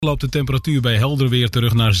loopt de temperatuur bij helder weer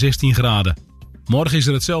terug naar 16 graden. Morgen is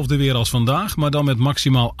er hetzelfde weer als vandaag, maar dan met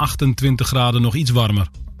maximaal 28 graden nog iets warmer.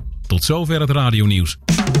 Tot zover het radionieuws.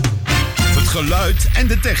 Het geluid en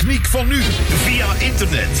de techniek van nu. Via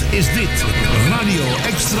internet is dit Radio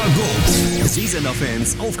Extra Gold.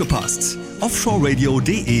 Seesenderfans, aufgepasst!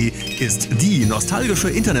 Offshoreradio.de ist die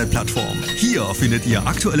nostalgische Internetplattform. Hier findet ihr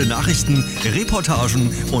aktuelle Nachrichten, Reportagen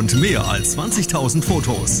und mehr als 20.000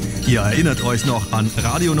 Fotos. Ihr erinnert euch noch an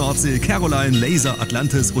Radio Nordsee, Caroline, Laser,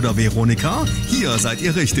 Atlantis oder Veronika? Hier seid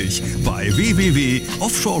ihr richtig bei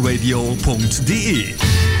www.offshoreradio.de.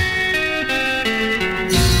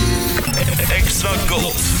 Extra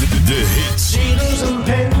Gold, de hits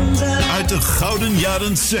uit de gouden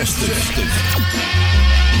jaren 60.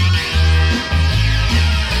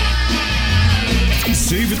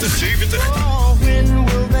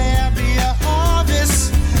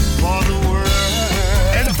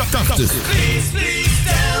 En 80.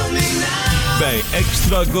 Bij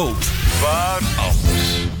Extra Gold. Waar anders?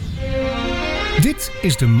 Dit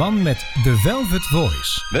is de man met The Velvet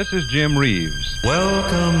Voice. This is Jim Reeves.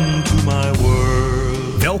 Welcome to my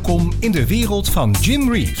world. Welkom in de wereld van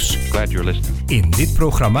Jim Reeves. Glad you're listening. In dit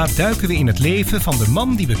programma duiken we in het leven van de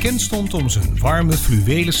man die bekend stond om zijn warme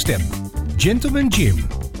fluwelen stem. Gentleman Jim.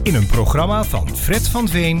 In een programma van Fred van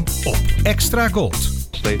Veen op Extra Gold.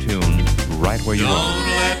 Stay tuned right where you are. Don't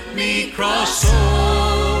let me cross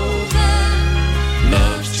over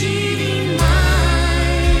love's cheating line.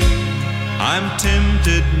 I'm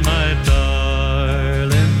tempted, my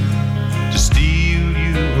darling, to steal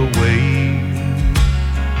you away.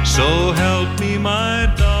 So help me, my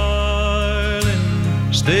darling,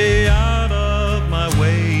 stay out of my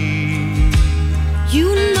way.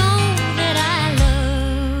 You know that I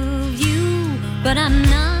love you, but I'm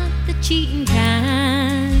not the cheating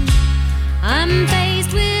kind. I'm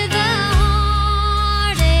faced with a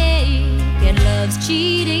heartache and love's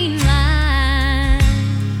cheating line.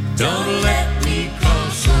 Don't let me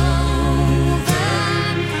cross over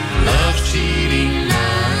love's cheating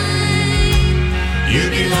line. You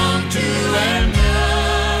belong to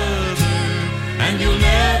another, and you'll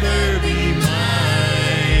never be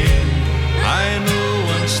mine. I know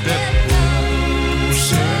one step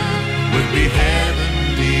closer would be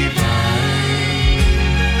heaven divine.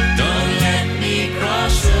 Don't let me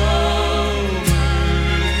cross over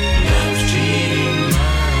love's cheating line.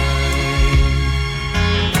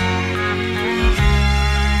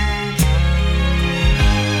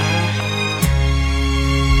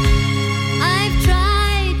 I've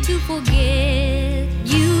tried to forget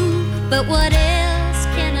you, but what else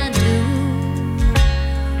can I do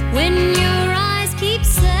when your eyes keep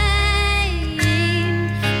saying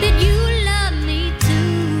that you love me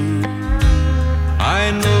too?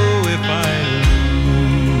 I know if I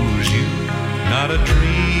lose you, not a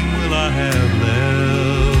dream will I have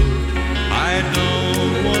left. I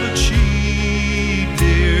don't want to cheat,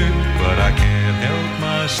 dear, but I can't help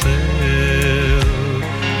myself.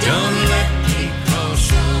 Don't let me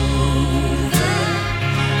cross over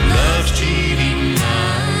love's cheating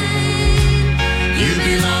line. You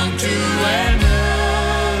belong to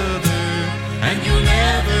another, and you'll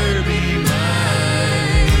never be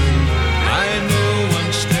mine. I know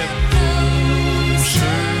one step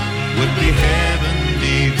closer would be heaven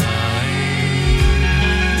divine.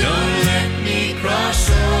 Don't let me cross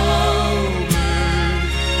over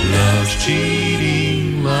love's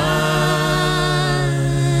cheating line.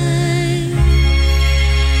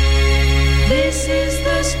 This is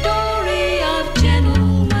the story of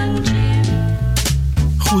Gentleman Jim.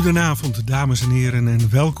 Goedenavond, dames en heren, en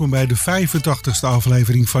welkom bij de 85ste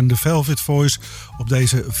aflevering van The Velvet Voice op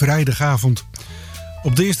deze vrijdagavond.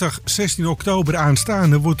 Op dinsdag 16 oktober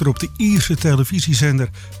aanstaande wordt er op de Ierse televisiezender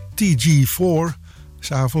TG4,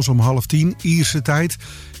 's avonds om 9:30 Ierse tijd,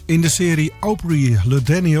 in de serie Opry Le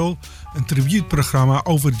Daniel een tribuutprogramma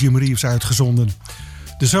over Jim Reeves uitgezonden.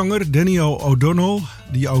 De zanger Daniel O'Donnell,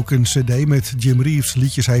 die ook een cd met Jim Reeves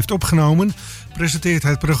liedjes heeft opgenomen, presenteert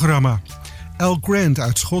het programma. Al Grant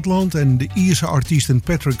uit Schotland en de Ierse artiesten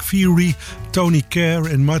Patrick Fury, Tony Kerr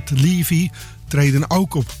en Matt Levy treden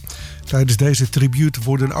ook op. Tijdens deze tribute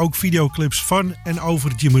worden ook videoclips van en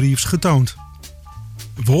over Jim Reeves getoond.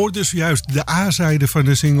 We hoorden zojuist de A-zijde van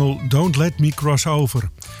de single Don't Let Me Cross Over.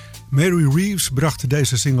 Mary Reeves bracht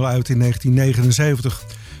deze single uit in 1979.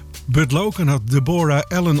 Bud Logan had Deborah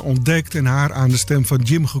Allen ontdekt en haar aan de stem van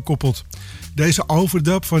Jim gekoppeld. Deze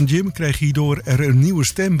overdub van Jim kreeg hierdoor er een nieuwe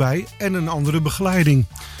stem bij en een andere begeleiding.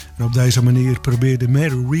 En op deze manier probeerde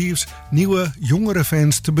Mary Reeves nieuwe, jongere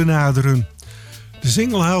fans te benaderen. De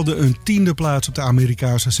single haalde een 10e plaats op de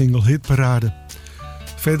Amerikaanse single hitparade.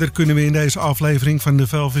 Verder kunnen we in deze aflevering van The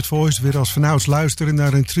Velvet Voice weer als vanouds luisteren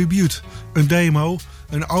naar een tribute, een demo,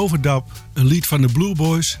 een overdub, een lied van de Blue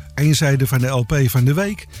Boys, één zijde van de LP van de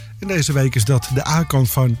week. En deze week is dat de A-kant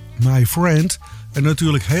van My Friend en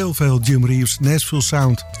natuurlijk heel veel Jim Reeves Nashville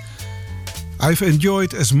Sound. I've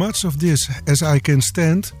enjoyed as much of this as I can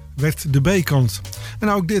stand werd de B-kant. En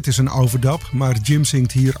ook dit is een overdub, maar Jim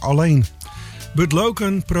zingt hier alleen. Bud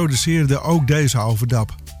Logan produceerde ook deze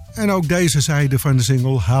overdub. En ook deze zijde van de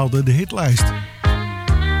single haalde de hitlijst.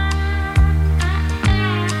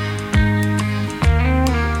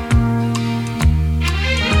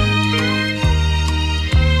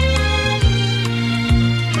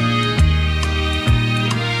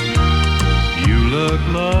 You look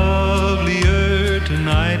lovelier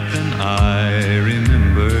tonight than I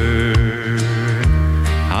remember.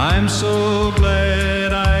 I'm so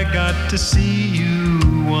glad I got to see you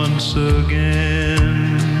once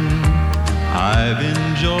again. I've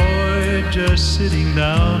enjoyed just sitting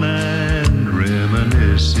down and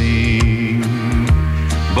reminiscing,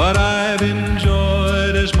 but I've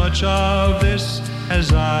enjoyed as much of this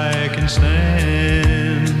as I can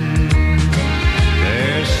stand.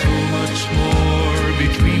 There's so much more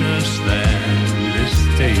between us than this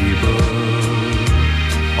table.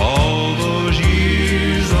 All those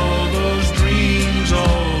years, all those dreams,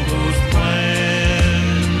 all those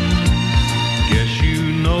plans. Guess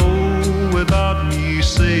you know without me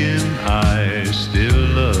saying I still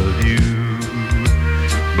love you.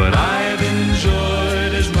 But I've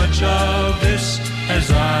enjoyed as much of this as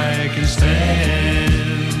I can stand.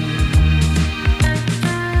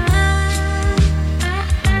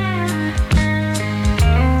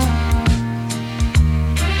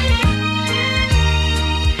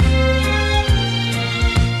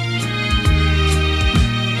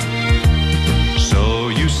 So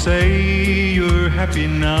you say you're happy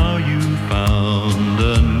now you found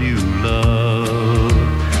a new love.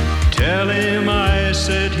 Tell him I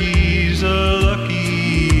said he's a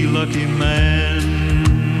lucky, lucky man.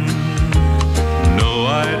 No,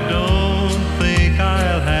 I don't think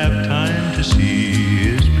I'll have time to see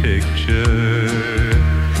his picture.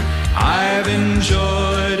 I've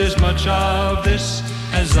enjoyed as much of this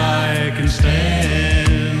as I can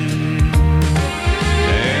stand.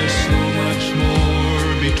 There's so much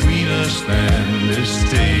more between us than this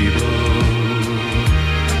table.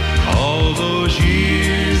 All those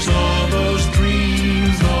years, all those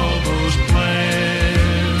dreams, all those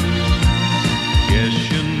plans.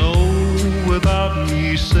 Guess you know without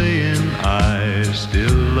me saying I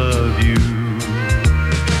still love you.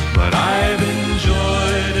 But I've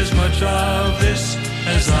enjoyed as much of this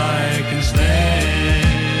as I can stand.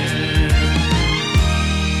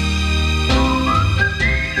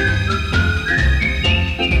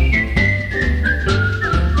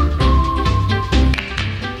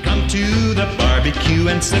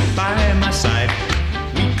 And sit by my side.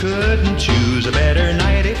 We couldn't choose a better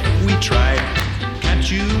night if we tried. Can't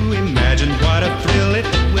you imagine what a thrill it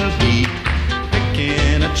will be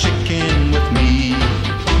picking a chicken with me?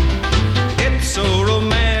 It's so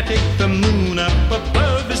romantic, the moon up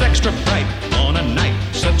above is extra bright on a night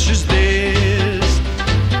such as this.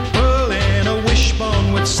 Pulling a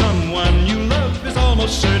wishbone with someone you love is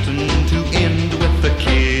almost certain to end with a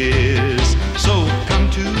kiss. So come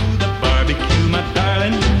to the barbecue, my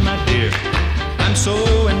darling, my dear. I'm so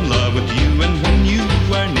in love with you, and when you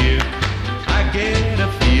are near, I get a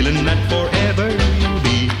feeling that forever you'll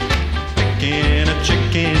be picking a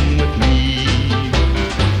chicken with me.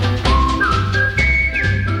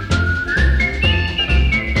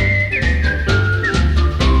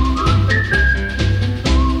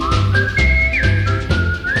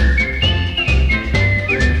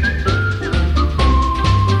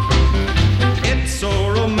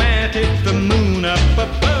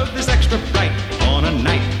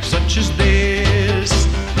 Such as this,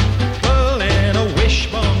 pulling a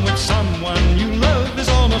wishbone with someone you love is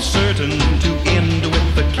almost certain to end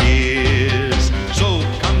with a kiss. So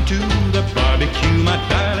come to the barbecue, my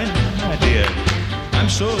darling, my dear. I'm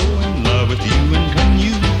so in love with you, and when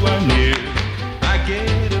you are near, I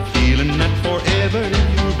get a feeling that forever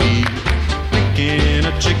you'll be picking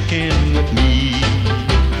a chicken with me.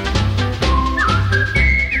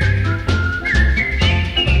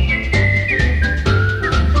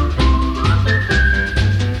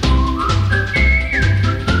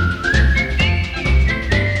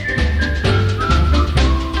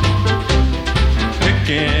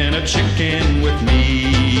 Chicken with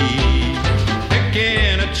me,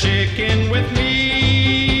 picking a chicken with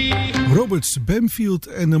me. Robert Bamfield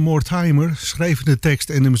en de Mortimer schreven de tekst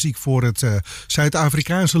en de muziek voor het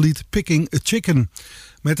Zuid-Afrikaanse lied Picking a Chicken.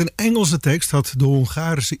 Met een Engelse tekst had de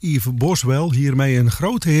Hongaarse Yves Boswell hiermee een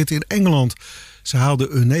grote hit in Engeland. Ze haalde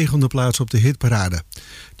een 9e plaats op de hitparade.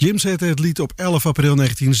 Jim zette het lied op 11 april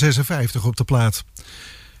 1956 op de plaat.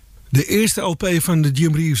 De eerste LP van de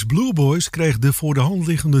Jim Reeves Blue Boys kreeg de voor de hand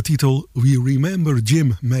liggende titel We Remember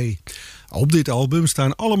Jim mee. Op dit album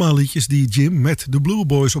staan allemaal liedjes die Jim met de Blue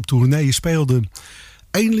Boys op tournee speelde.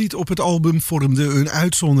 Eén lied op het album vormde een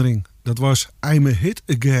uitzondering. Dat was I'm a Hit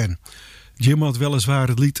Again. Jim had weliswaar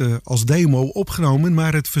het lied als demo opgenomen,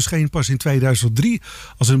 maar het verscheen pas in 2003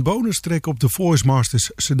 als een bonustrack op de Voice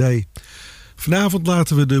Masters CD. Vanavond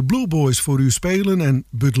laten we de Blue Boys voor u spelen en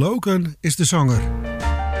Bud Logan is de zanger.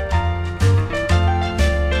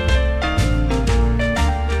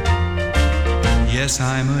 Yes,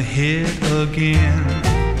 I'm a hit again.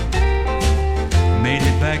 Made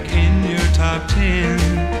it back in your top 10.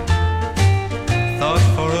 Thought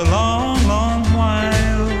for a long, long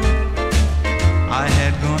while I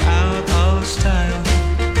had gone out of style.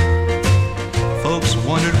 Folks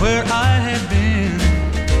wondered where I had been.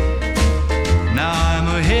 Now I'm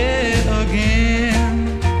a hit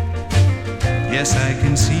again. Yes, I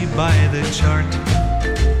can see by the chart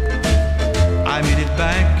I made it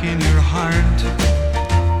back in your heart.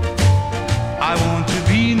 I want to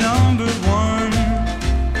be number one,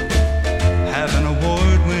 have an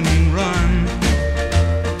award-winning run.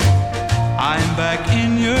 I'm back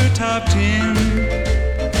in your top 10.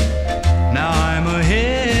 Now I'm a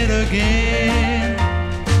hit again.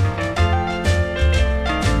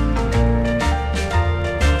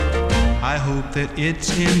 I hope that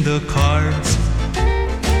it's in the cards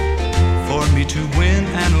for me to win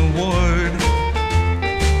an award.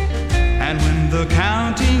 And when the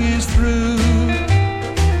counting is through,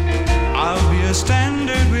 I'll be a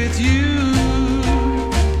standard with you.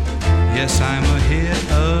 Yes, I'm a hit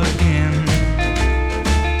again.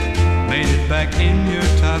 Made it back in your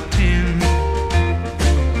top 10.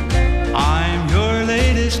 I'm your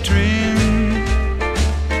latest trend.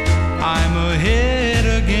 I'm a hit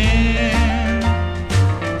again.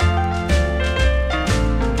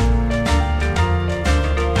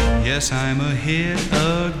 Yes, I'm a hit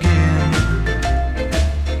again.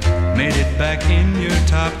 Made it back in your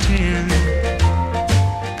top 10.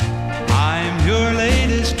 I'm your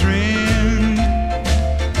latest trend.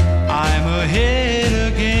 I'm a hit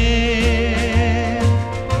again.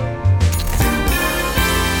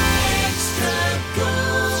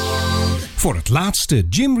 Voor het laatste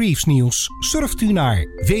Jim Reeves nieuws surft u naar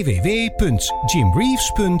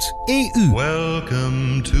www.jimreeves.eu.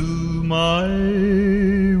 Welcome to my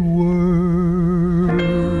world.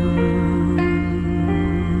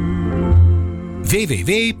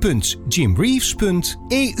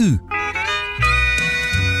 www.jimreeves.eu.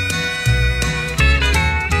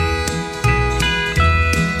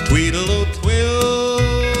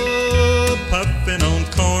 Tweedle-o-twill, puffin' on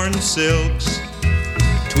corn silks.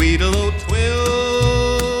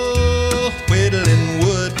 Tweedle-o-twill, whittling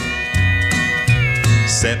wood.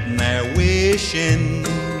 Sitting there wishing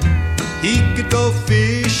he could go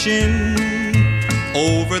fishing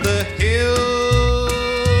over the hill.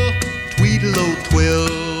 Tweedle-o-twill,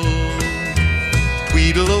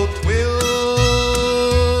 tweedle-o-twill,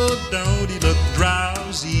 don't he look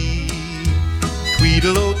drowsy?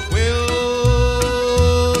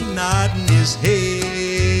 Tweedle-o-twill, nodding his head.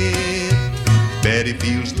 Bet he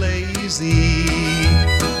feels lazy,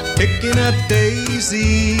 picking a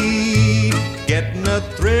daisy, getting a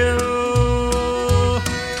thrill.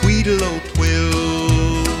 Tweedle-o-twill.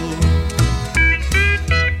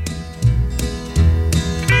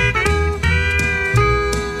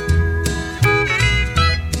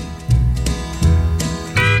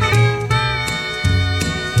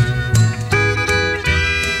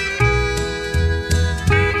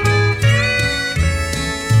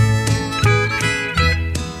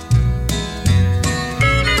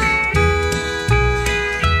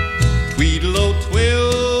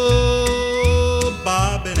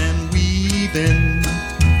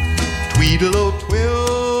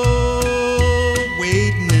 Tweedle-o-twill,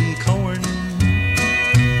 wading in corn,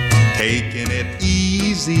 taking it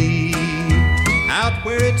easy, out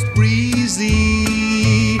where it's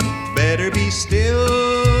breezy, better be still.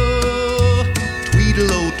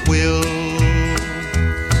 Tweedle-o-twill,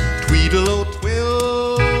 tweedle-o-twill,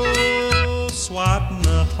 swatting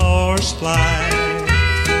a horsefly.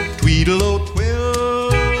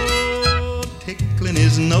 Tweedle-o-twill, tickling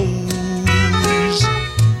his nose.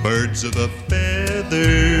 Birds of a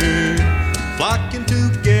feather flocking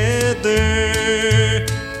together,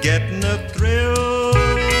 getting a thrill.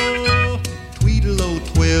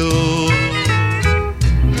 Tweedle-o-twill.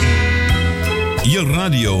 Je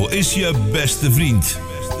radio is je beste vriend.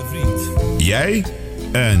 jij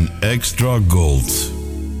en Extra Gold.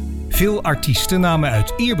 Veel artiesten namen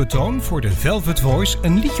uit eerbetoon voor de Velvet Voice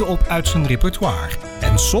een liedje op uit zijn repertoire.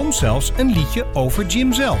 En soms zelfs een liedje over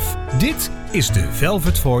Jim zelf. Dit is de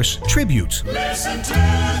Velvet Voice Tribute. Listen to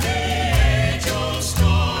the age-old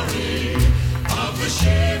story of the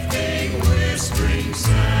shifting, whispering sands.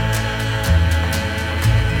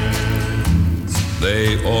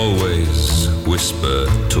 They always whisper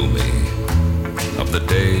to me of the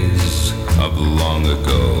days of long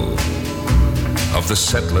ago, of the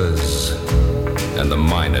settlers and the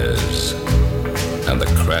miners and the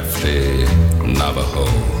crafty Navajo.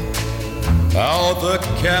 How the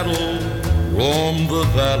cattle roam the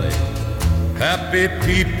valley, happy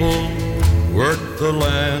people work the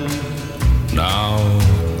land. Now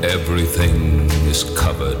everything is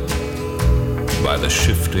covered by the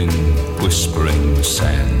shifting, whispering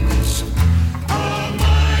sands. A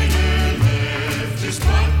miner left his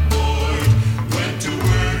buckboard, went to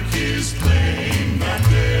work his claim that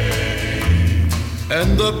day.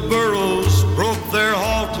 And the burros broke their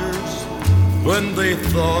halters when they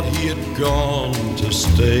thought he had gone to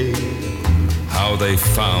stay. How they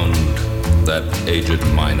found that aged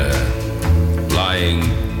miner lying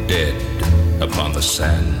dead upon the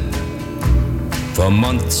sand. For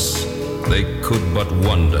months they could but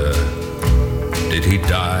wonder, did he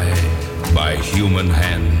die by human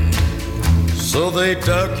hand? So they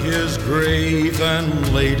dug his grave and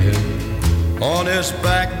laid him on his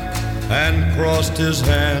back and crossed his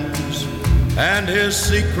hands. And his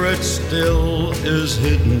secret still is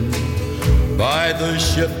hidden by the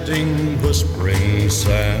shifting, whispering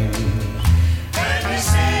sands. And his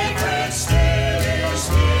secret still is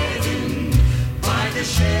hidden by the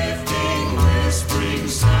shifting, whispering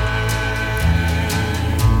sands.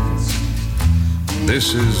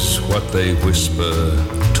 This is what they whisper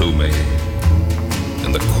to me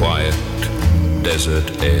in the quiet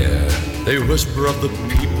desert air. They whisper of the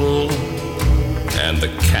people and the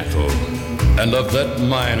cattle and of that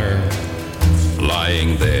miner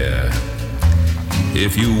lying there.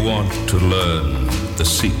 If you want to learn the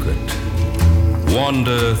secret,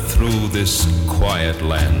 wander through this quiet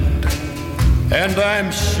land. And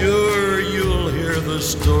I'm sure you'll hear the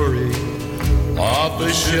story of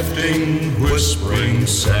the shifting, whispering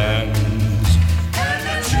sands. And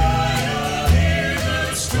I'm sure you'll hear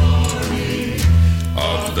the story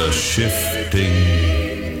of the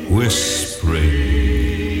shifting,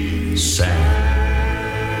 whispering sands.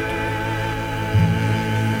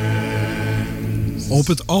 Op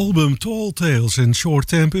het album Tall Tales and Short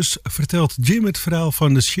Tempers vertelt Jim het verhaal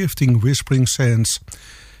van de Shifting Whispering Sands.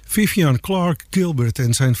 Vivian Clark Gilbert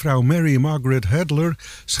en zijn vrouw Mary Margaret Hadler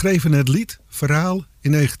schreven het lied Verhaal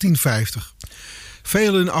in 1950.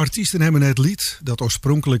 Vele artiesten hebben het lied, dat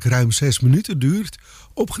oorspronkelijk ruim 6 minuten duurt,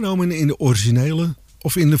 opgenomen in de originele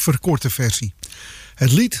of in de verkorte versie.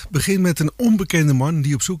 Het lied begint met een onbekende man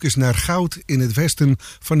die op zoek is naar goud in het westen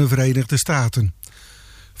van de Verenigde Staten.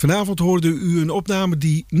 Vanavond hoorde u een opname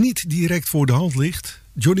die niet direct voor de hand ligt.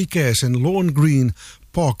 Johnny Cash en Lorne Greene,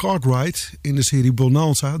 Paul Cartwright in de serie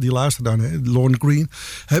Bonanza, die laatste dan, Lorne Greene,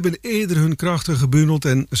 hebben eerder hun krachten gebundeld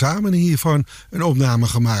en samen hiervan een opname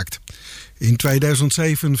gemaakt. In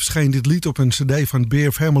 2007 verscheen dit lied op een cd van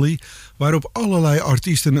Bear Family, waarop allerlei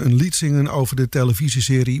artiesten een lied zingen over de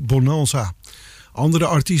televisieserie Bonanza. Andere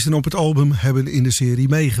artiesten op het album hebben in de serie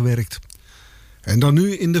meegewerkt. En dan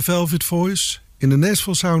nu in de Velvet Voice. In de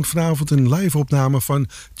Nashville Sound vanavond een live-opname van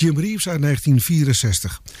Jim Reeves uit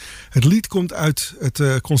 1964. Het lied komt uit het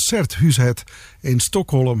Concerthuset in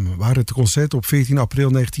Stockholm, waar het concert op 14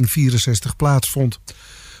 april 1964 plaatsvond.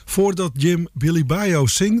 Voordat Jim Billy Bio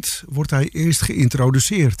zingt, wordt hij eerst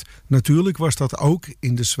geïntroduceerd. Natuurlijk was dat ook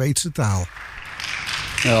in de Zweedse taal.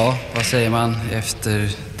 Ja, vad säger man efter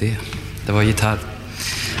det? Det var gitarr.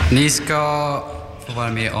 Ni ska få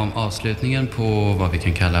vara med om avslutningen på vad vi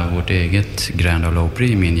kan kalla vårt eget Grand Ole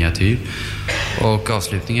Opry i miniatyr. Och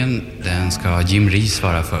avslutningen, den ska Jim Reeves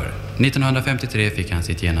svara för. 1953 fick han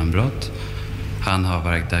sitt genombrott. Han har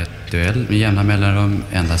varit aktuell med jämna mellanrum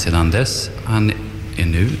ända sedan dess. Han är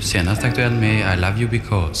nu senast aktuell med I Love You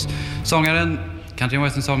Because. Sångaren, country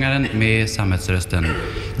western-sångaren med samhällsrösten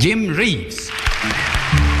Jim Reeves.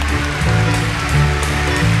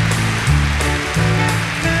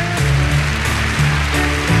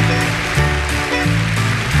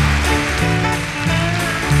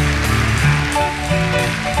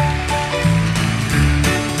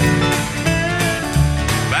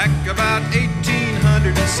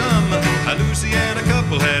 A Louisiana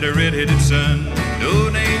couple had a red-headed son. No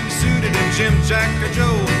name suited him, Jim, Jack, or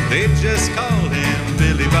Joe. They just called him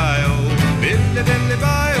Billy Bio. Billy, Billy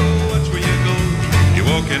Bio, watch where you go. You're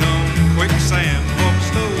walking on quicksand, walk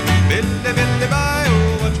slow. Billy, Billy, bye,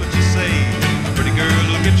 oh, watch what you say. A pretty girl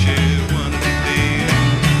will get you one of these days.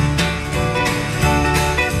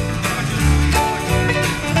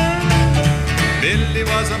 Billy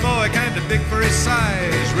was a boy kind of big for his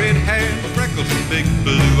size, red hair, freckles, and big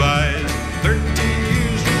blue eyes. 13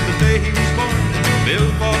 years from the day he was born, Bill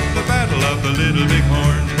fought the battle of the Little Big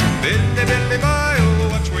Horn. Billy, Billy, bye, oh,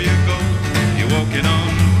 watch where you go. You're walking on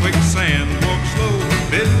quicksand, walk slow.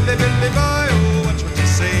 Billy, Billy, bye, oh, watch what you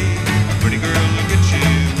say. A pretty girl will get you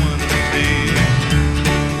one of these days.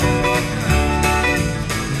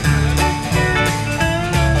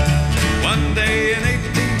 One day in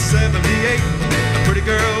 1878, a pretty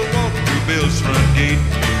girl walked through Bill's front gate.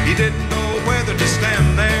 He didn't know whether to stand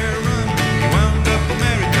there or run. He wound up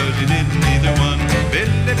married 'cause he didn't either one.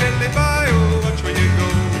 Billy, Billy, bye, oh, watch where you go.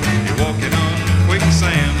 You're walking on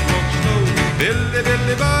quicksand, walk slow. Billy,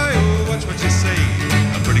 Billy, bye, oh, watch what you say.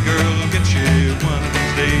 A pretty girl will get you one of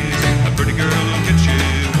these days. A pretty girl will get you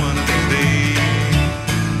one of these days.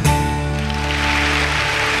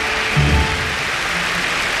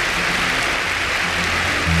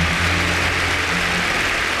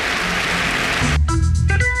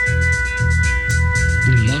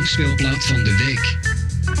 De langspeelplaat van de week.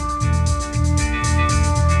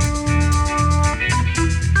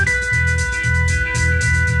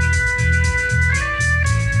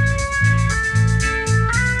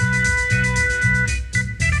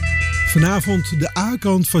 Vanavond de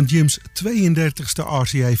A-kant van Jim's 32e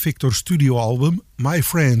RCA Victor studioalbum My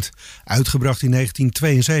Friend, uitgebracht in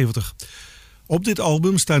 1972. Op dit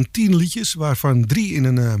album staan 10 liedjes, waarvan 3 in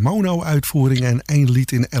een mono-uitvoering en 1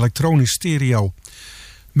 lied in elektronisch stereo.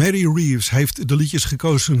 Mary Reeves heeft de liedjes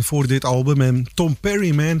gekozen voor dit album en Tom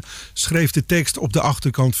Perryman schreef de tekst op de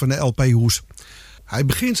achterkant van de LP-hoes. Hij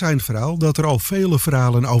begint zijn verhaal dat er al vele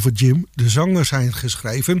verhalen over Jim, de zanger, zijn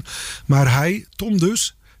geschreven, maar hij, Tom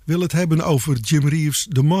dus, wil het hebben over Jim Reeves,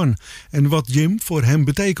 de man, en wat Jim voor hem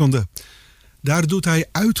betekende. Daar doet hij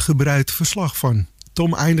uitgebreid verslag van.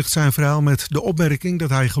 Tom eindigt zijn verhaal met de opmerking dat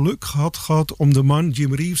hij geluk had gehad om de man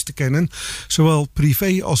Jim Reeves te kennen, zowel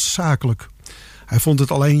privé als zakelijk. Hij vond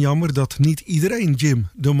het alleen jammer dat niet iedereen Jim,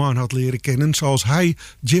 de man, had leren kennen zoals hij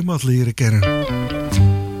Jim had leren kennen.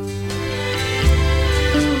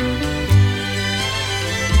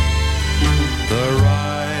 The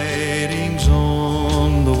writing's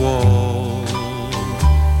on the wall,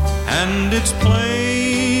 and it's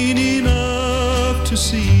plain enough to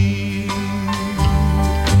see.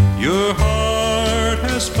 Your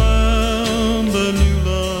heart has found the new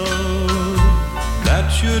love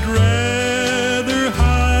that you'd rather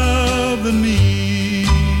have than me.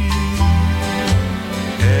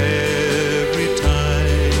 Every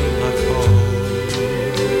time I call,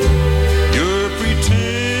 you're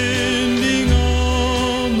pretending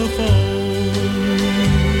on the phone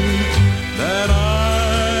that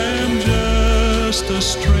I'm just a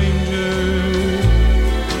stranger,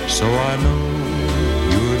 so I know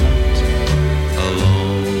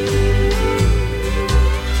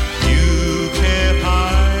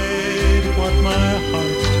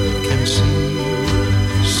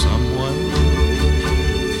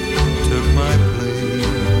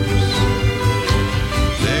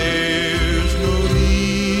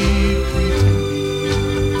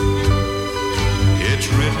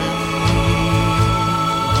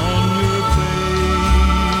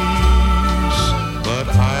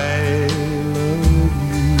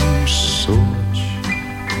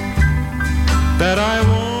that I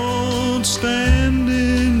won't stand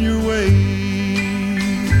in your way.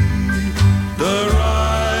 The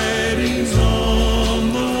writing's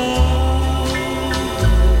on the wall,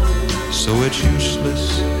 so it's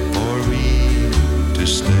useless for me to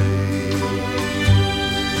stay.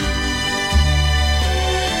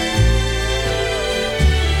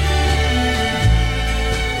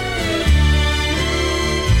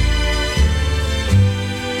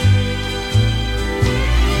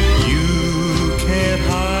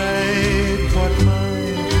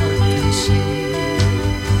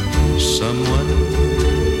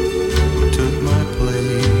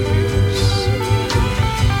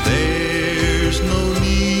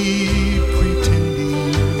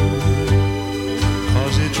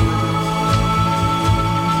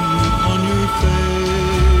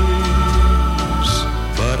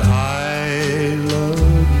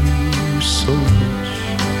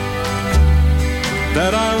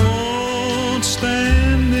 That I won't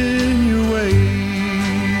stand in your way.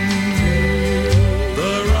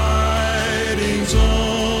 The writing's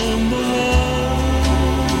on the wall.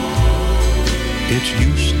 It's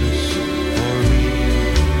useless for me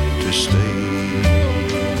to stay.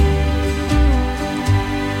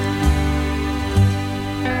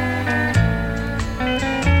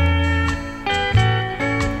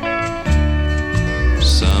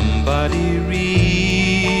 somebody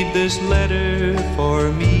read this letter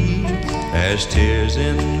for me? There's tears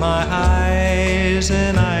in my eyes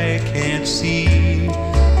and I can't see.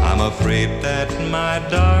 I'm afraid that my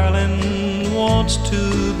darling wants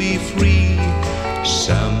to be free.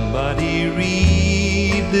 Somebody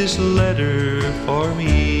read this letter for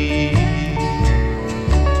me.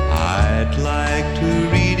 I'd like to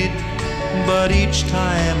read it, but each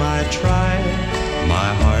time I try,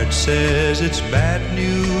 my heart says it's bad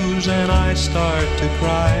news and I start to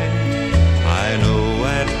cry. I know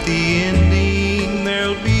at the ending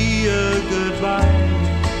there'll be a goodbye.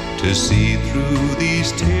 To see through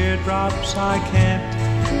these teardrops I can't,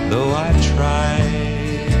 though I try.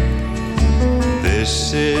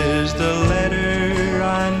 This is the letter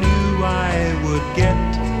I knew I would get.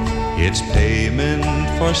 It's payment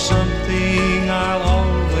for something I'll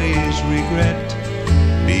always regret.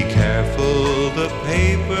 Be careful, the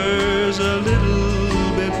paper's a little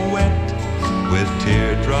bit wet, with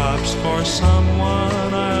teardrops for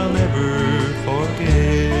someone I'll never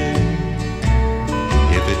forget.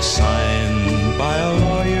 If it's signed by a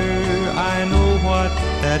lawyer, I know what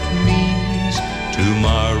that means.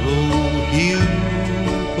 Tomorrow he'll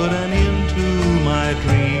put an end to my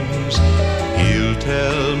dreams. He'll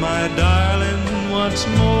tell my darling once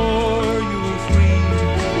more you're free.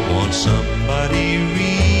 Won't somebody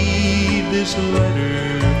read this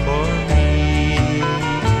letter for me?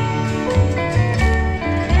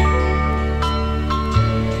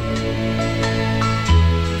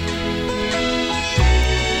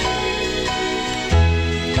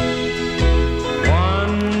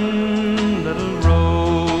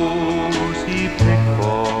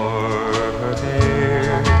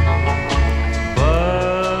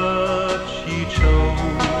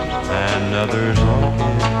 Others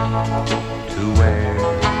to wear.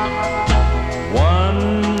 One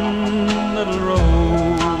little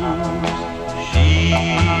rose she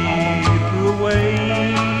threw away,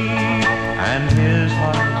 and his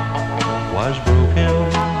heart was broken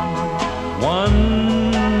one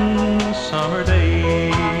summer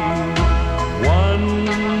day. One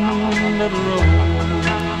little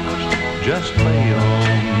rose just lay on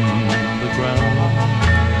the ground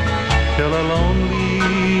till a lonely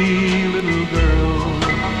little girl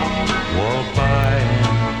walked by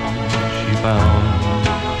and she found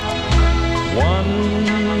one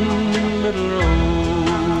little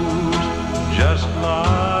rose just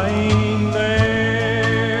lying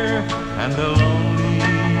there, and a lonely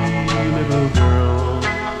little girl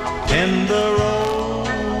pinned the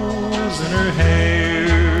rose in her hair.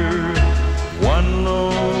 One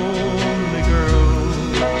lonely girl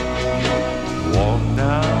walked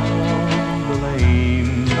down the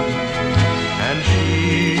lane, and she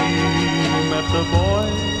met the boy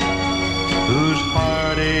whose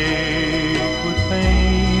heart ached with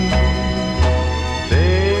pain.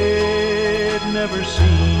 They'd never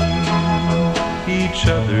seen each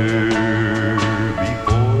other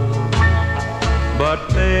before, but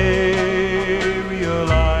they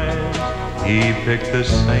realized he picked the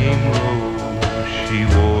same rose she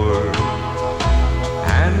wore.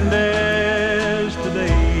 And as the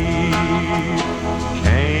day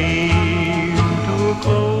came to a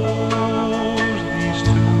close, these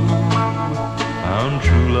two found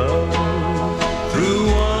true love through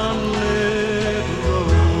one little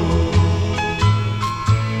rose.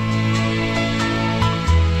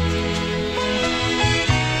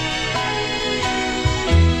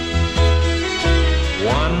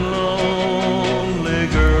 One lonely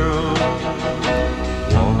girl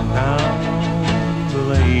walked down the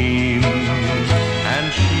lane, and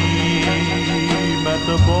she met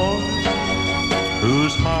the boy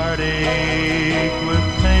whose heart ached with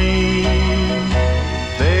pain.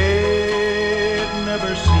 They'd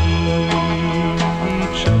never seen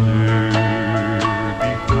each other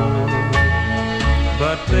before,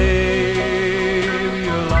 but they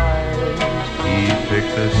realized he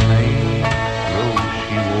picked the same rose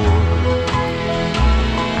she wore.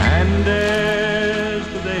 And as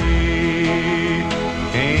the day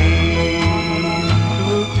came to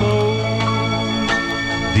a close,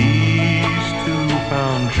 these two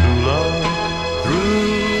found true love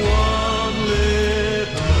through one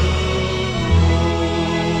little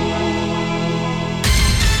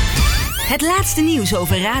rose. Het laatste nieuws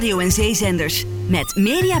over radio- en zeezenders. Met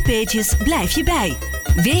Mediapages blijf je bij.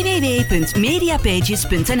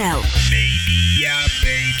 www.mediapages.nl.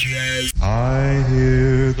 Mediapages. I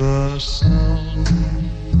hear the sound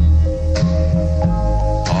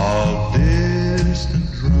of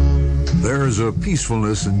distant drums. There is a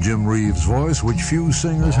peacefulness in Jim Reeves' voice which few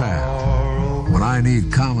singers have. When I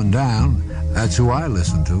need calming down, that's who I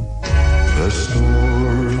listen to. The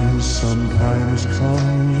storms sometimes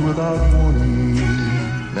come without warning.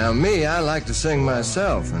 Now me, I like to sing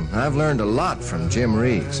myself, and I've learned a lot from Jim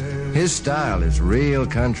Reeves. His style is real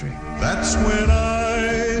country. That's when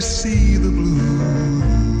I see the blue.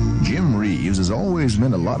 Jim Reeves has always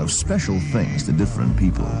meant a lot of special things to different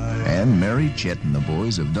people. And Mary, Chet, and the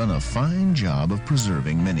boys have done a fine job of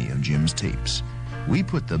preserving many of Jim's tapes. We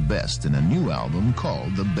put the best in a new album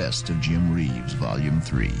called The Best of Jim Reeves, Volume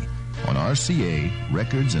 3, on RCA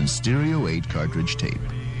Records and Stereo 8 cartridge tape.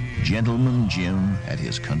 Gentleman Jim at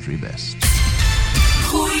his country best.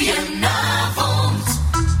 Goedenavond.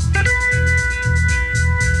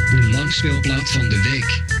 De langspeelplaat van de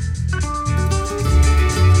week.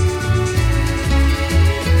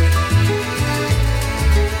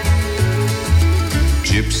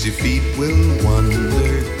 Gypsy feet will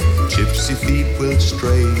wander, gypsy feet will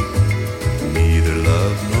stray. Neither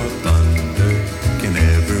love nor thunder can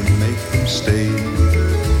ever make them stay.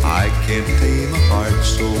 I can't tame a heart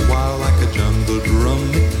so wild like a jungle drum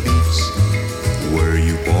it beats. Were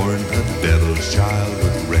you born a devil's child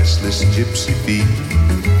with restless gypsy feet?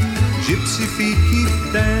 Gypsy feet keep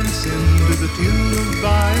dancing to the tune of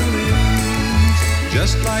violins.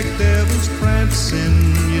 Just like devils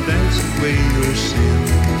prancing, you dance away your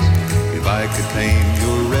sins. If I could tame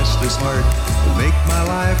your restless heart, it would make my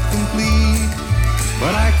life complete.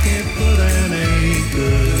 But I can't put an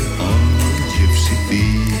anchor on your gypsy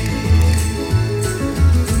feet.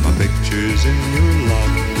 My picture's in your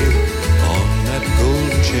locket, on that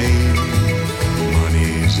gold chain.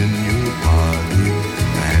 Money's in your pocket,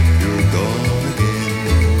 and you're gone again.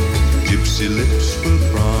 Gypsy lips will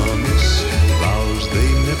promise vows they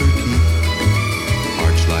never keep.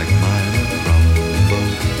 Hearts like mine are crumble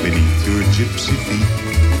beneath your gypsy feet.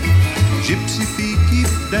 Gypsy feet keep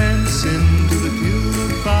dancing to the tune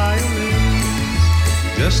of violins.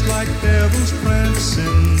 Just like devils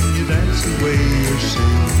prancing, you dance away your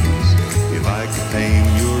sins. If I could tame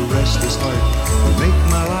your restless heart, it would make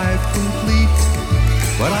my life complete.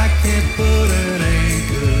 But I can't put an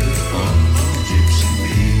anchor on gypsy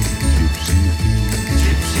feet. Gypsy feet,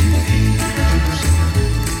 gypsy feet,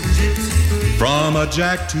 gypsy feet. From a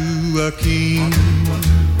jack to a king,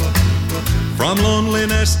 from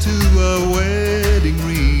loneliness to a wedding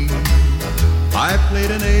ring, I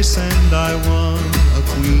played an ace and I won a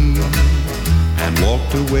queen, and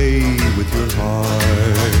walked away with your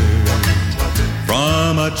heart.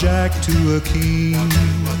 From a jack to a king,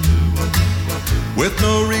 with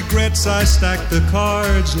no regrets I stacked the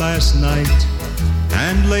cards last night,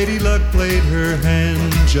 and Lady Luck played her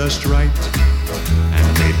hand just right,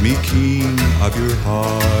 and made me king of your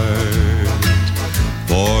heart.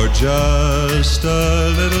 For just a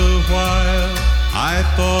little while I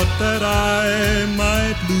thought that I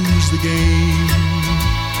might lose the game.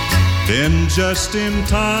 Then just in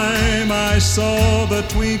time I saw the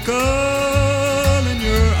twinkle in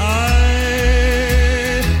your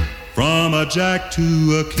eye. From a jack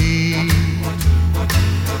to a king,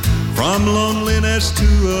 from loneliness to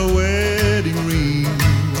a wedding ring,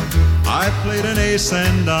 I played an ace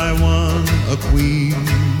and I won a queen.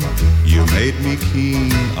 You made me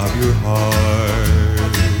king of your heart.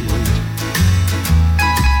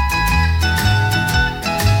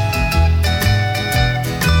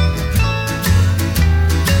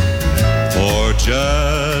 For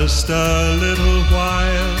just a little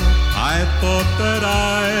while I thought that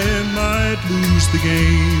I might lose the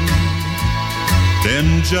game.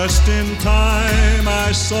 Then just in time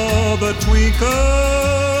I saw the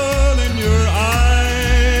twinkle in your eye.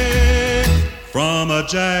 From a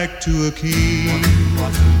jack to a king,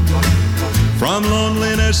 from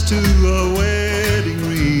loneliness to a wedding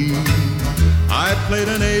ring, I played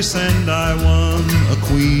an ace and I won a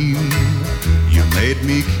queen. You made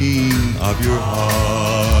me king of your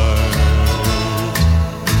heart.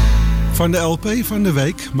 Van de LP van de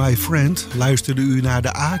week, My Friend, luisterde u naar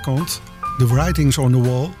de A-kant, The Writings on the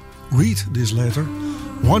Wall, Read This Letter,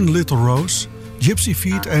 One Little Rose, Gypsy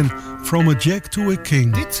Feet en From a Jack to a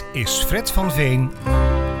King. Dit is Fred van Veen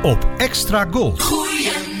op Extra Gold.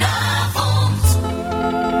 Goedenavond.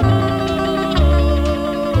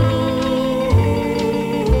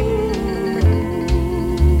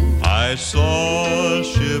 I saw a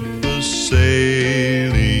ship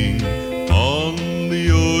a-sailing on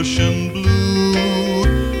the ocean blue.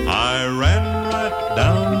 I ran right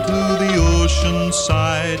down to the ocean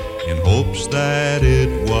side in hopes that it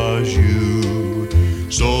was you.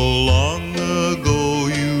 So long ago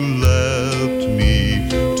you left me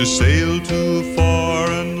to sail to a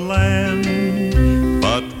foreign land.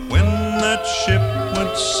 But when that ship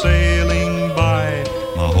went sailing by,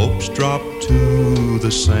 my hope raindrops drop to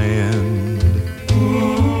the sand.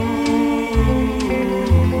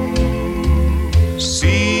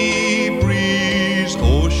 Sea breeze,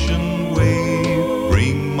 ocean wave,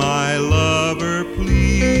 bring my lover,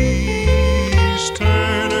 please.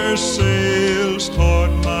 Turn her sails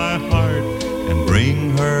toward my heart and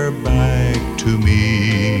bring her back to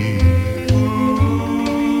me.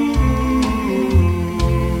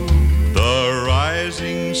 The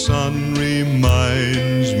rising sun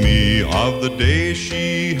reminds me of the day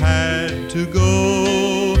she had to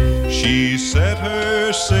go. She set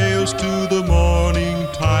her sails to the morning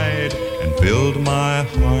tide and filled my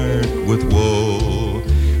heart with woe.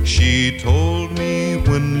 She told me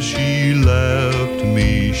when she left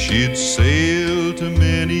me she'd sail to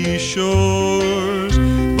many shores,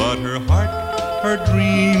 but her heart, her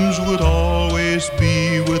dreams would always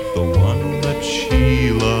be with the one that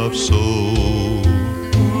she loved so.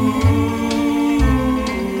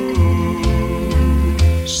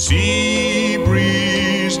 Sea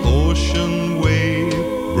breeze, ocean wave,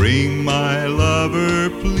 bring my lover,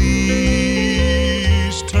 please.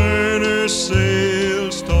 Turn her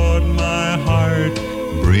sails toward my heart,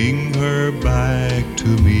 bring her back to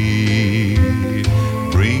me.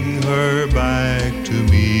 Bring her back to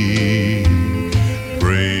me.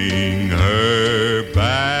 Bring her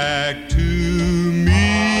back to me.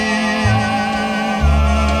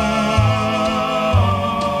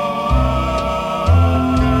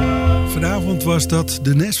 Vanavond was dat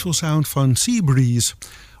de Nashville Sound van Sea Breeze.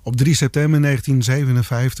 Op 3 september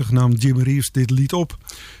 1957 nam Jim Reeves dit lied op.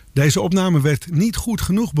 Deze opname werd niet goed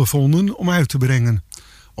genoeg bevonden om uit te brengen.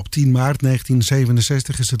 Op 10 maart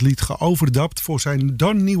 1967 is het lied geoverdabt voor zijn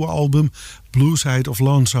dan nieuwe album Blue Side of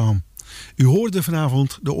Lonesome. U hoorde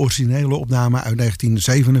vanavond de originele opname uit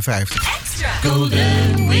 1957.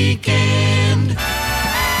 Golden Weekend.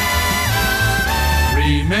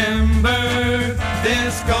 Remember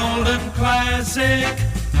this golden classic.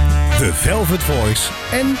 The Velvet Voice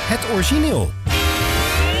en het origineel.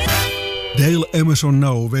 Dale Emerson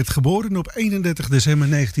No werd geboren op 31 december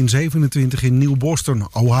 1927 in New Boston,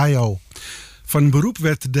 Ohio. Van beroep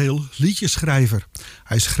werd Dale liedjeschrijver.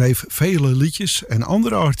 Hij schreef vele liedjes en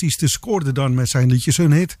andere artiesten scoorden dan met zijn liedjes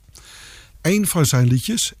een hit. Een van zijn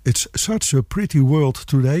liedjes, It's Such a Pretty World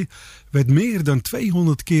Today, werd meer dan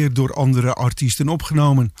 200 keer door andere artiesten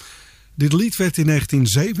opgenomen. Dit lied werd in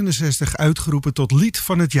 1967 uitgeroepen tot lied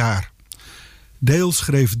van het jaar. Dale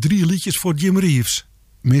schreef 3 liedjes voor Jim Reeves.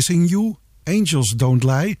 Missing You, Angels Don't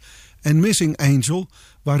Lie en Missing Angel,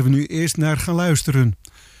 waar we nu eerst naar gaan luisteren.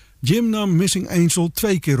 Jim nam Missing Angel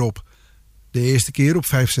 2 keer op. De eerste keer op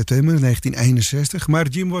 5 september 1961, maar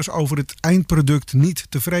Jim was over het eindproduct niet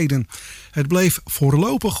tevreden. Het bleef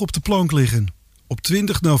voorlopig op de plank liggen. Op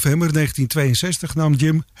 20 november 1962 nam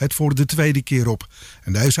Jim het voor de tweede keer op.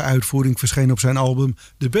 En deze uitvoering verscheen op zijn album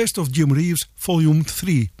The Best of Jim Reeves Volume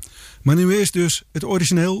 3. Maar nu eerst dus het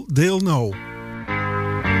origineel Dale No.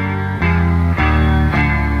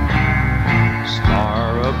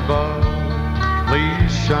 Star above,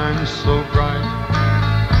 please shine so bright,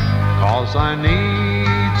 'cause I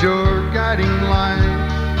need your guiding light.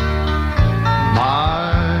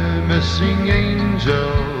 My missing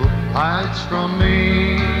angel hides from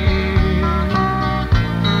me.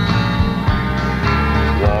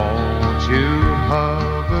 Won't you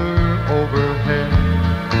hover overhead,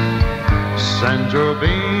 send your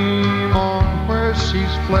beam on where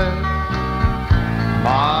she's fled.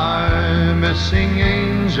 My missing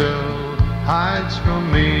angel hides from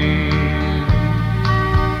me.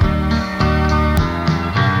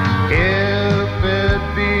 If it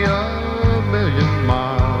be a million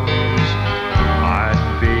miles,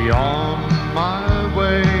 I'd be on my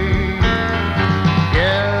way.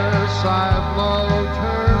 Yes, I've loved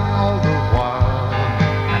her all the while,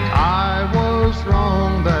 and I was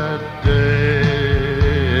wrong that day.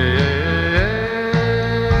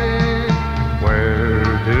 Where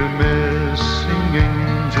do missing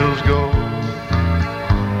angels go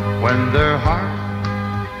when their heart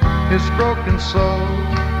is broken so?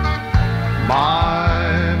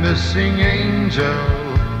 My missing angel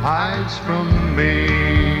hides from me.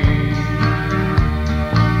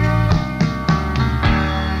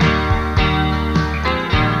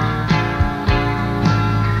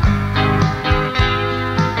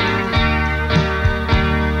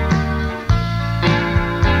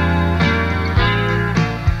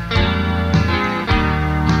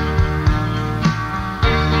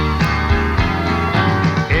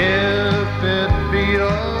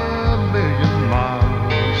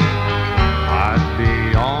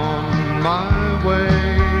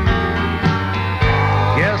 Way.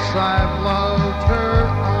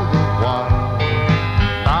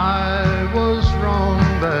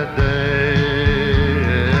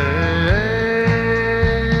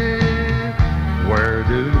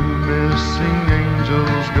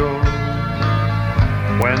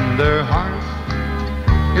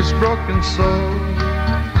 broken soul.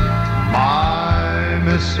 My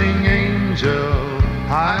missing angel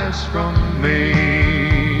hides from me.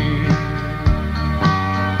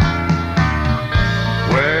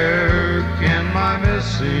 Where can my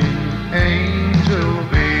missing angel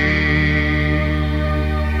be?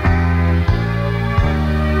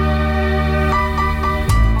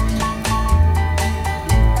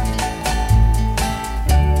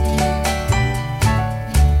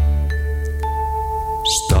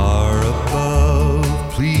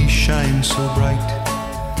 Shine so bright,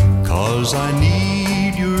 'cause I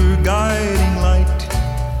need your guiding light.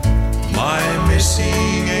 My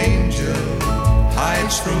missing angel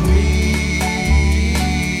hides from me.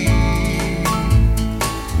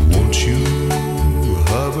 Won't you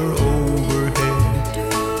hover overhead,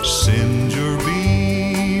 send your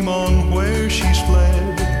beam on where she's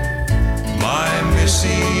fled. My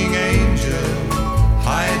missing angel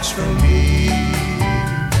hides from me.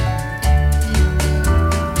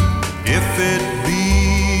 If it be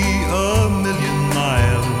 1,000,000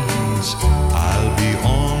 miles, I'll be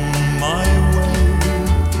on my way.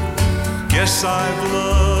 Guess I've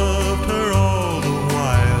loved her all the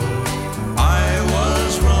while. I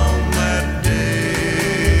was wrong that day.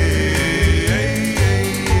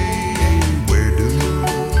 Where do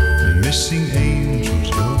missing angels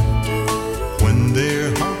go when their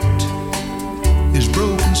heart is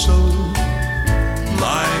broken so?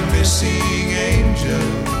 My missing angel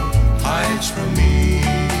hides from me.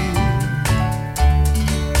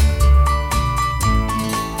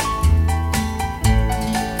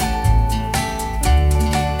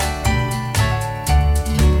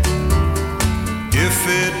 If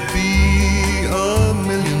it be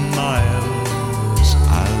 1,000,000 miles,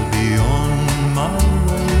 I'll be on my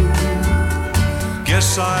way. Guess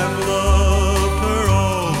I've loved her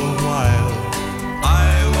all the while.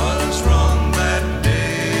 I was wrong that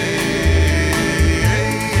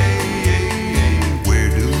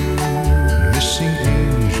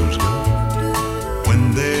angels go when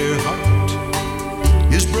their heart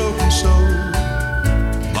is broken so.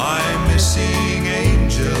 My missing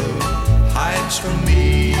angel hides from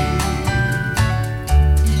me.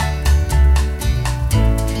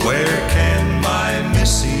 Where can my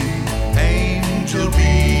missing angel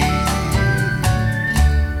be?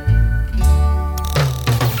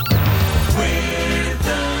 Where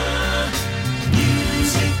the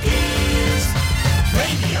music is,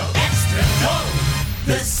 Radio Extra Gold.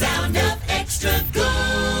 The sound of Extra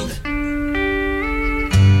Gold.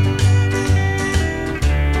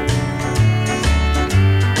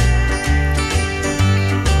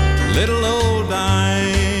 Little old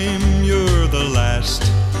dime, you're the last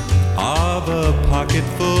of a pocket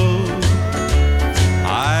full.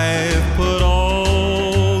 I've put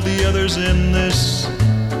all the others in this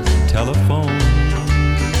telephone.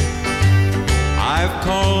 I've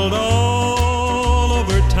called all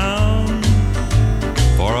over town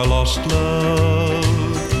for a lost love.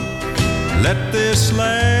 Let this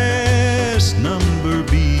last number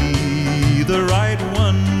be the right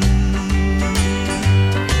one.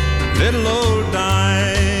 Little old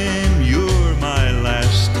dime, you're my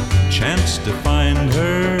last chance to find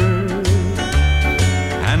her.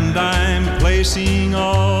 And I'm placing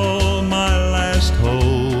all my last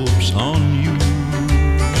hopes on you.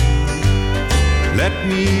 Let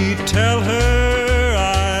me tell her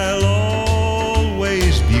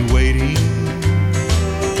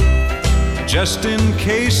just in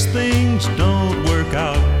case things don't work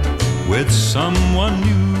out with someone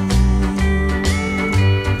new.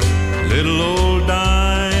 Little old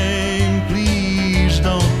dime, please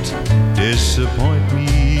don't disappoint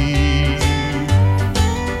me.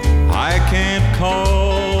 I can't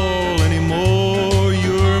call anymore,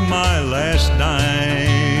 you're my last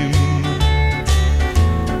dime.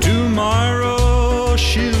 Tomorrow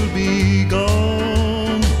she'll be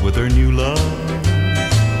gone with her new love.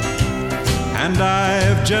 And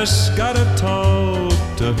I've just gotta talk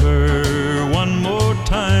to her one more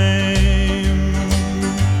time.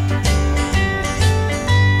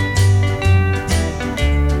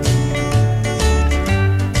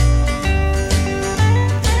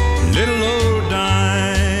 Little old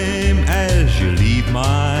dime, as you leave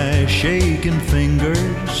my shaking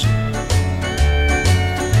fingers,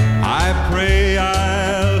 I pray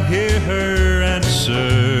I'll hear her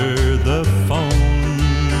answer the phone.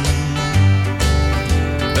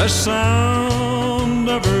 The sound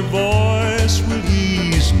of her voice will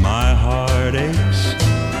ease my heartaches,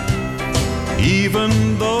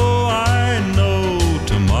 even though I know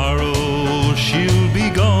tomorrow she'll be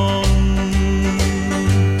gone.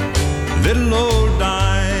 Little old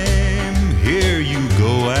dime, here you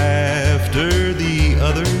go after the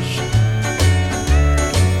others.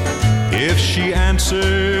 If she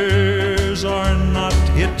answers or not,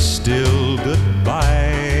 it's still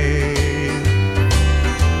goodbye.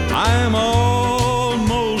 I'm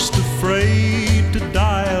almost afraid to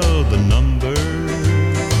dial the number.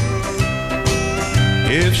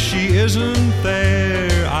 If she isn't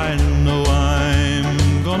there, I know I'm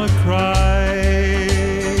gonna cry.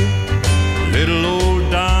 Little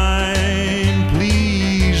old dime,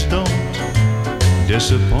 please don't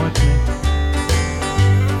disappoint me.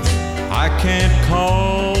 I can't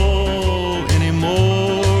call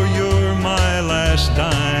anymore, you're my last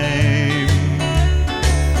dime.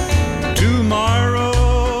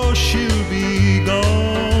 Tomorrow she'll be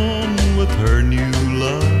gone with her new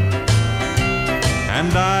love,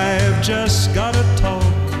 and I've just gotta talk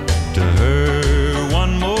to her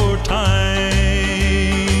one more time.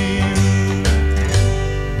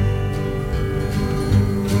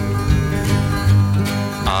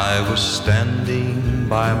 I was standing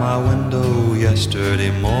by my window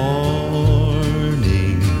yesterday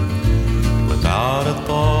morning, without a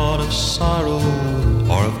thought of sorrow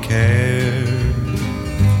or of care,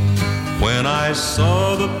 when I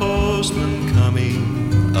saw the postman coming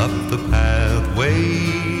up the pathway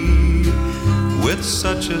with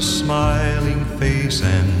such a smiling face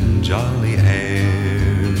and jolly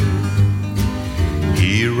air.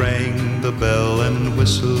 He rang the bell and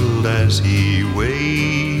whistled as he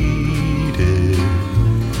waited,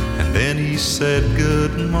 and then he said,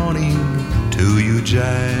 "Good morning to you,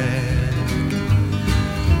 Jack."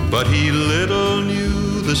 But he little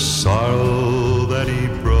knew the sorrow that he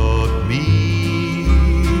brought me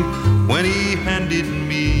when he handed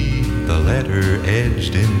me the letter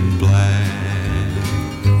edged in black.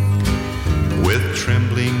 With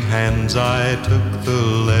trembling hands I took the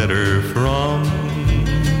letter from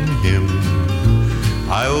him.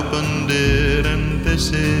 I opened it and this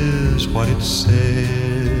is what it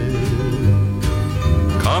said.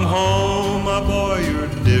 Come home, my boy, your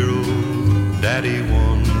dear old daddy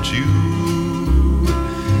wants you.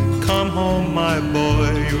 Come home, my boy,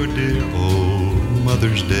 your dear old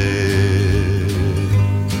mother's dead.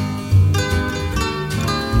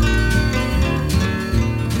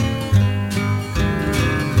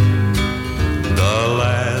 The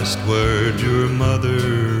last word your mother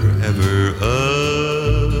ever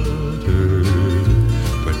uttered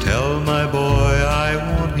were, "Tell my boy I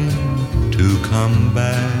want him to come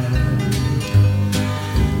back."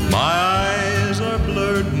 My eyes are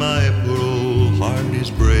blurred, my poor old heart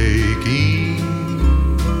is breaking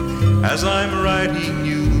as I'm writing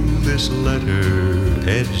you this letter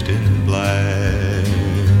edged in black.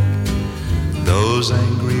 Those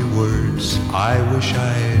angry words I wish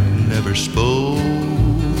I'd never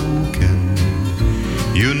spoken.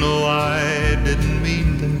 You know I didn't mean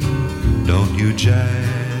them, don't you,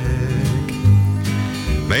 Jack?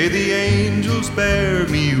 May the angels bear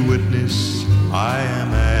me witness, I am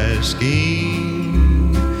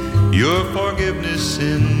asking your forgiveness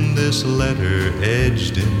in this letter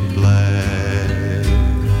edged in black.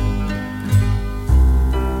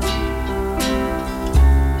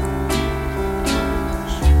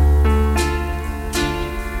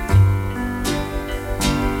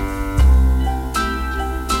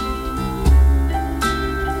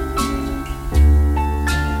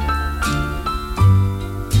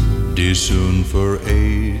 Die zoen voor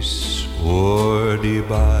eens hoor die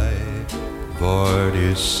bij, waar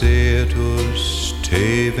die zet ons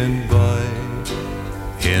teven bij.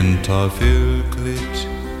 In ta veel klit,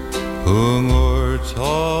 honger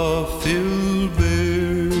ta veel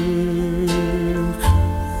berg.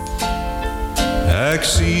 Ik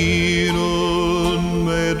zie nun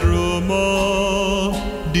met drömmar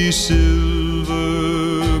die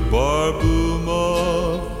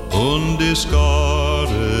silverbarbuma und die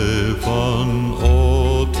skare van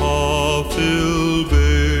Tafelberg.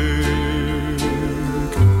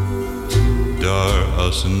 Där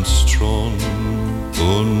as en strand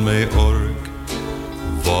und med ork,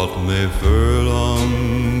 vad med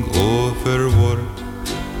förlang och förvort,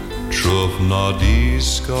 trofna de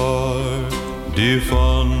skar de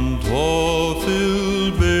van Tafelberg.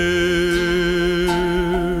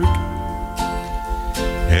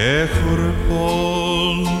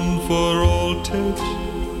 Echorpon för alltid,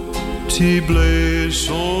 ti blev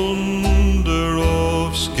sonder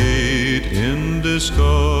avsked in det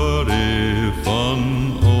skare van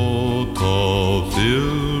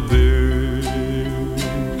Tafelberg.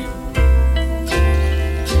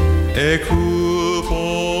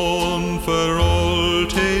 Echorpon för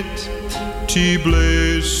alltid, ti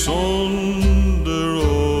blev sonder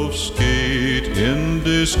avsked in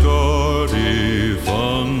det skare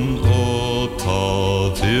van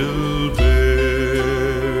Tafelberg.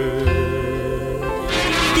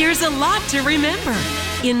 have to remember.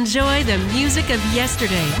 Enjoy the music of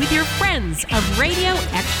yesterday with your friends of Radio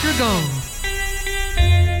Extra Gold.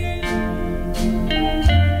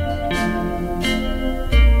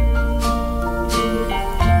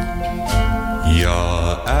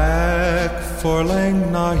 Ja, ik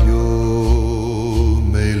verlang naar jou,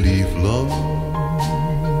 mijn lief land.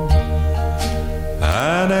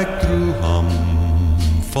 En ik droeg hem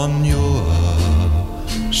van jou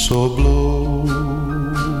zo blauw.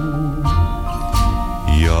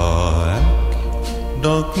 Ja, ik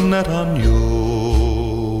dank net aan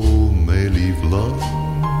jou, mijn lief land.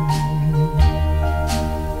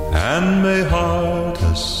 En mijn hart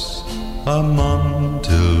is een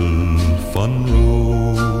mantel van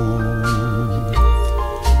rood.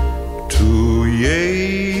 Toen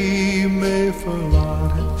jij mij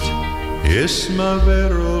verlaat, is mijn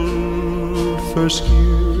wereld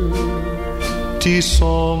verscheurd. Die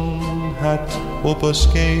zon het op een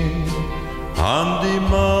scheen, en die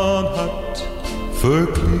maan het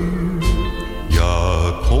verkleurd.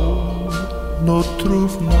 Ja, kom, nou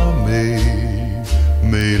troef naar mij,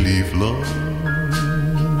 mijn lief land.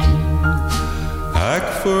 Ik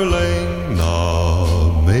verlang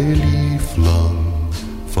naar mijn lief land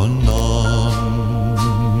vanavond.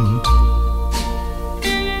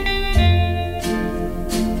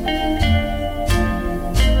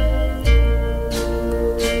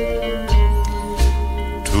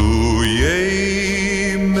 Toen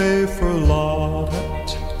jij mij verlaat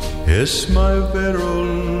hebt, is mijn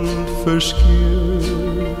wereld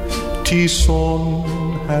verscheurd. Die zon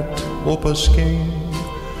het op een scheen,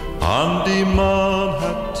 aan die maan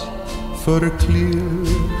het verkleurd.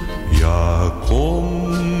 Ja, kom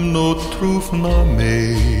nou troef naar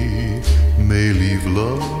mij, mijn lief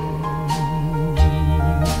land.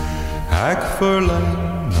 Ik verlang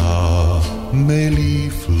naar mijn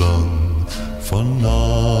lief land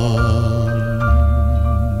vanavond.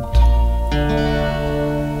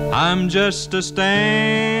 I'm just a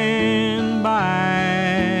stand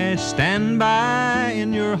by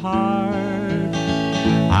in your heart.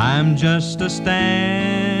 I'm just a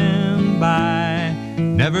standby,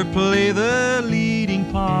 never play the leading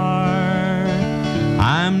part.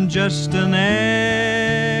 I'm just an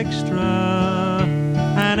extra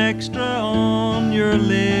on your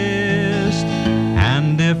list.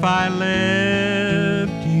 And if I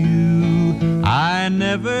left you, I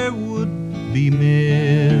never would be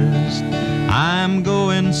missed. I'm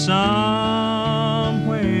going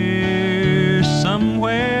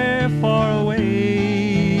somewhere far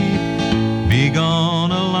away. Be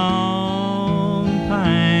gone a long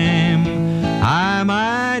time, I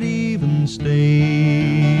might even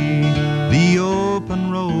stay. The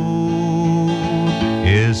open road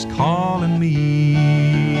is calling me.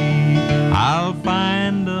 I'll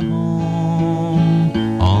find a home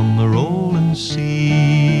on the rolling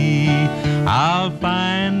sea. I'll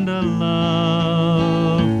find a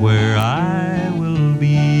love where I will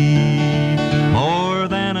be. More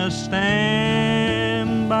than a standby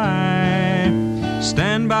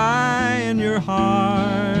in your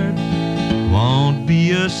heart. Won't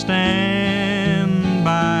be a standby,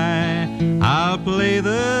 I'll play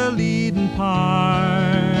the leading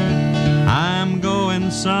part. I'm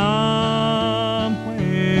going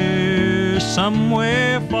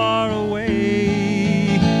somewhere far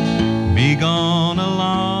away. Be gone a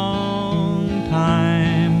long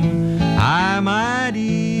time, I might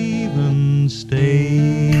even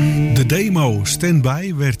stay. De demo Stand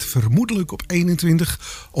By werd vermoedelijk op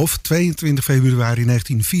 21 of 22 februari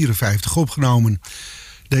 1954 opgenomen.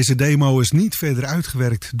 Deze demo is niet verder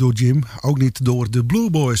uitgewerkt door Jim, ook niet door de Blue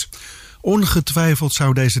Boys. Ongetwijfeld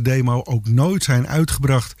zou deze demo ook nooit zijn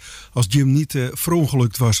uitgebracht als Jim niet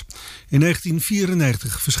verongelukt was. In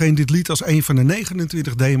 1994 verscheen dit lied als een van de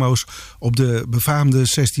 29 demo's op de befaamde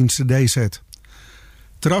 16 CD-set.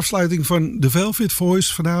 Ter afsluiting van The Velvet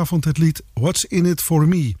Voice vanavond het lied What's In It For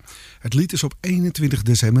Me. Het lied is op 21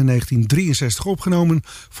 december 1963 opgenomen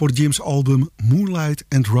voor Jim's album Moonlight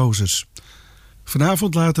and Roses.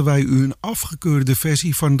 Vanavond laten wij u een afgekeurde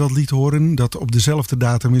versie van dat lied horen dat op dezelfde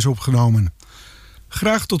datum is opgenomen.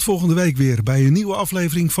 Graag tot volgende week weer bij een nieuwe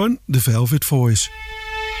aflevering van The Velvet Voice.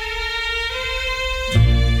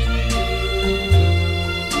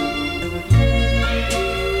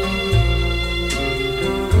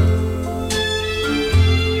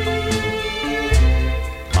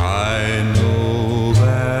 I know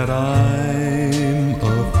that I'm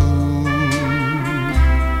a fool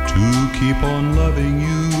to keep on loving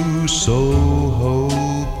you so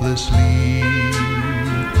hopelessly.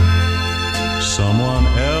 Someone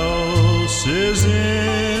else is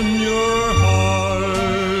in your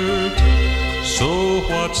heart, so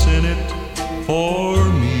what's in it for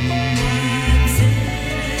me?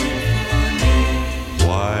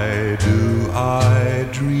 Why do I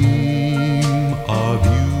dream of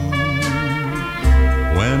you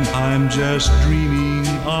when I'm just dreaming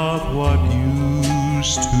of what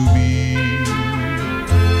used to be?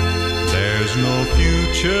 There's no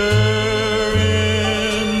future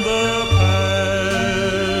in the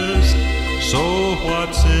past, so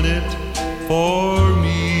what's in it for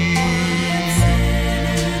me?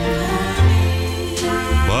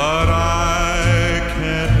 But I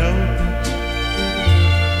can't help it,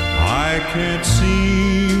 I can't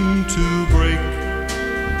seem to break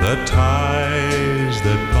the ties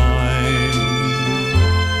that bind.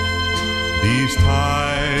 These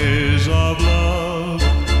ties of love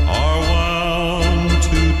are wound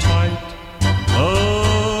too tight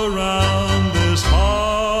around this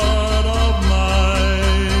heart of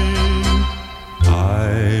mine.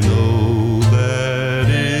 I know that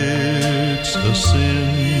it's a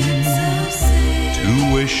sin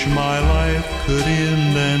to wish my life could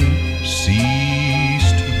end and cease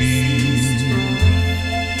to be.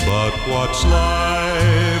 But what's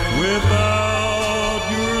life without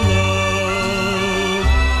your love?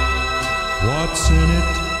 What's in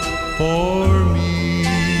it for me?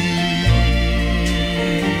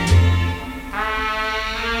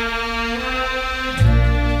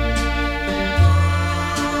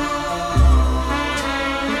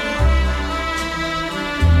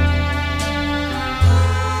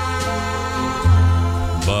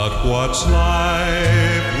 But what's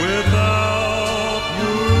life without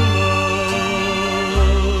your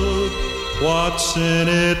love? What's in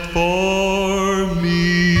it for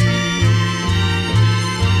me?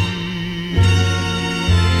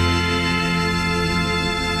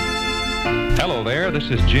 Hello there, this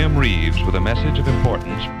is Jim Reeves with a message of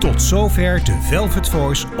importance. Tot zover de Velvet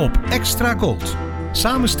Voice op Extra Gold.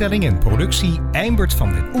 Samenstelling en productie Eimbert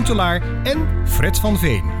van den Oetelaar en Fred van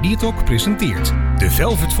Veen, die het ook presenteert. De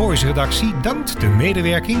Velvet Voice redactie dankt de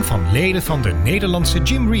medewerking van leden van de Nederlandse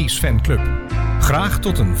Jim Reeves fanclub. Graag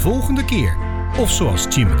tot een volgende keer. Of zoals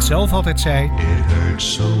Jim het zelf altijd zei: It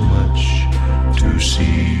hurts so much to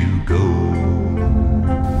see you go.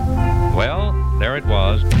 Well, there it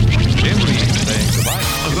was. Jim Reeves saying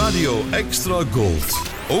goodbye. Radio Extra Gold.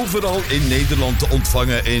 Overal in Nederland te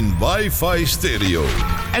ontvangen in wifi stereo.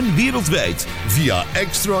 En wereldwijd via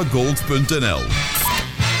extragold.nl.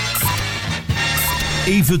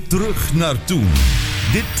 Even terug naar toen.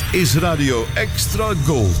 Dit is Radio Extra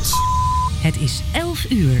Gold. Het is 11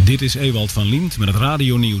 uur. Dit is Ewald van Liemt met het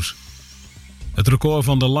radionieuws. Het record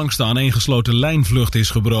van de langste aaneengesloten lijnvlucht is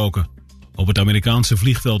gebroken. Op het Amerikaanse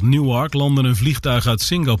vliegveld Newark landde een vliegtuig uit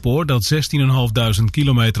Singapore dat 16.500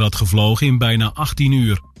 kilometer had gevlogen in bijna 18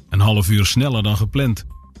 uur. Een half uur sneller dan gepland.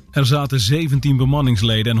 Er zaten 17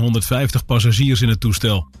 bemanningsleden en 150 passagiers in het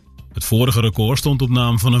toestel. Het vorige record stond op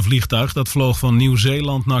naam van een vliegtuig dat vloog van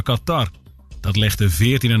Nieuw-Zeeland naar Qatar. Dat legde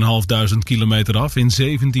 14.500 kilometer af in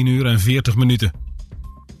 17 uur en 40 minuten.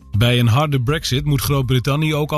 Bij een harde Brexit moet Groot-Brittannië ook